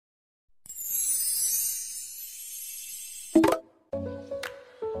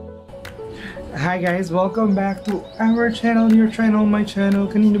Hi guys, welcome back to our channel, your channel, my channel.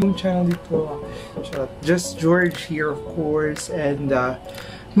 Kanino bang channel dito? Just George here, of course. And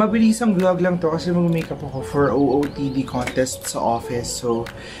mabilisang vlog lang to kasi mag-makeup ako for OOTD contest sa office. So,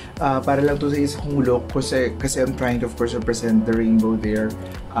 para lang to sa isang look kasi I'm trying to, of course, represent the rainbow there.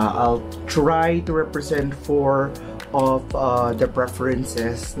 I'll try to represent four of the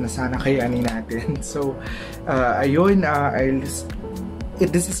preferences na sana kayanin natin. So, ayun,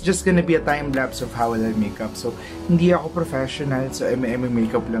 this is just gonna be a time lapse of how I make up. So, hindi ako professional, so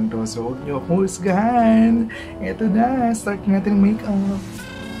makeup lang to. So, huwag nyo akong husgahan. Eto na, start natin ang makeup.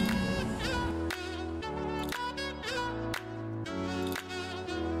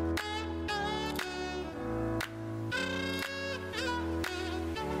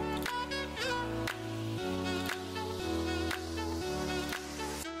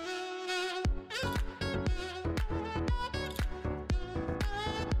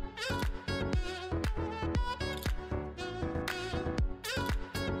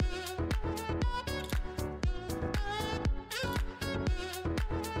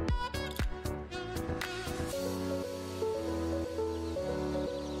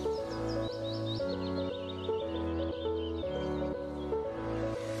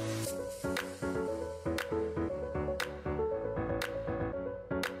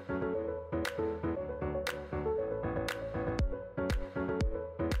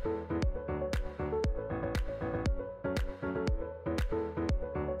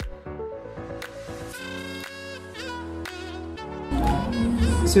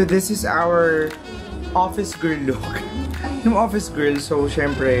 So this is our office girl look. Yung office girl, so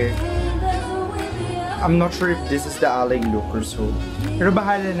syempre, I'm not sure if this is the alay look or so. Pero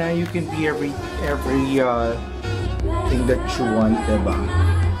bahala na, you can be every thing that you want, diba?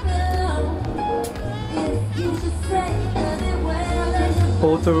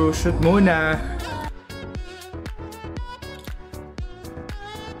 Photo shoot muna.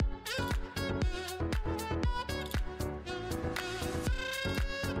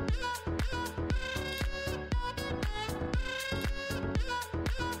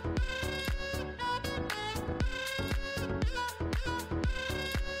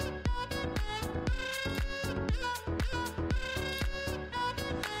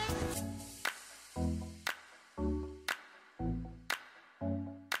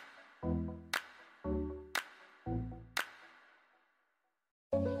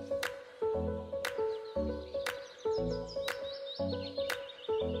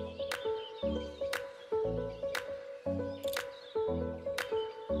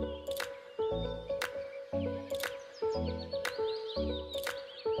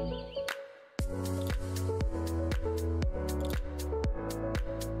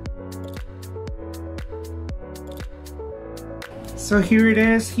 So here it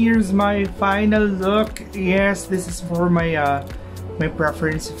is. Here's my final look. Yes, this is for my my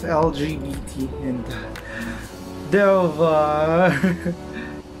preference of LGBT and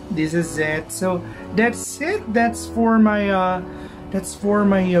this is it. So that's it. That's for my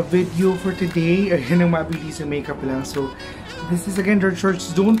video for today. Ayun ang mabilis ang makeup lang. So this is again George.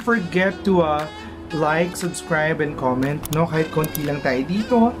 Don't forget to like, subscribe, and comment. No, kahit konti lang tayo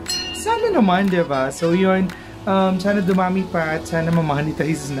dito. Sana naman, diba? So yun. Sana dumami pa at sana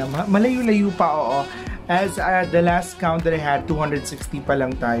ma-monetize na. Malayo-layo pa, oo. As the last count that I had, 260 pa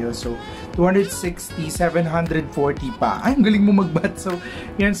lang tayo. So, 260, 740 pa. Ay, ang galing mo mag-bat. So,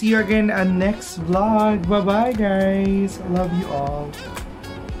 yan. See you again on next vlog. Bye-bye, guys. I love you all.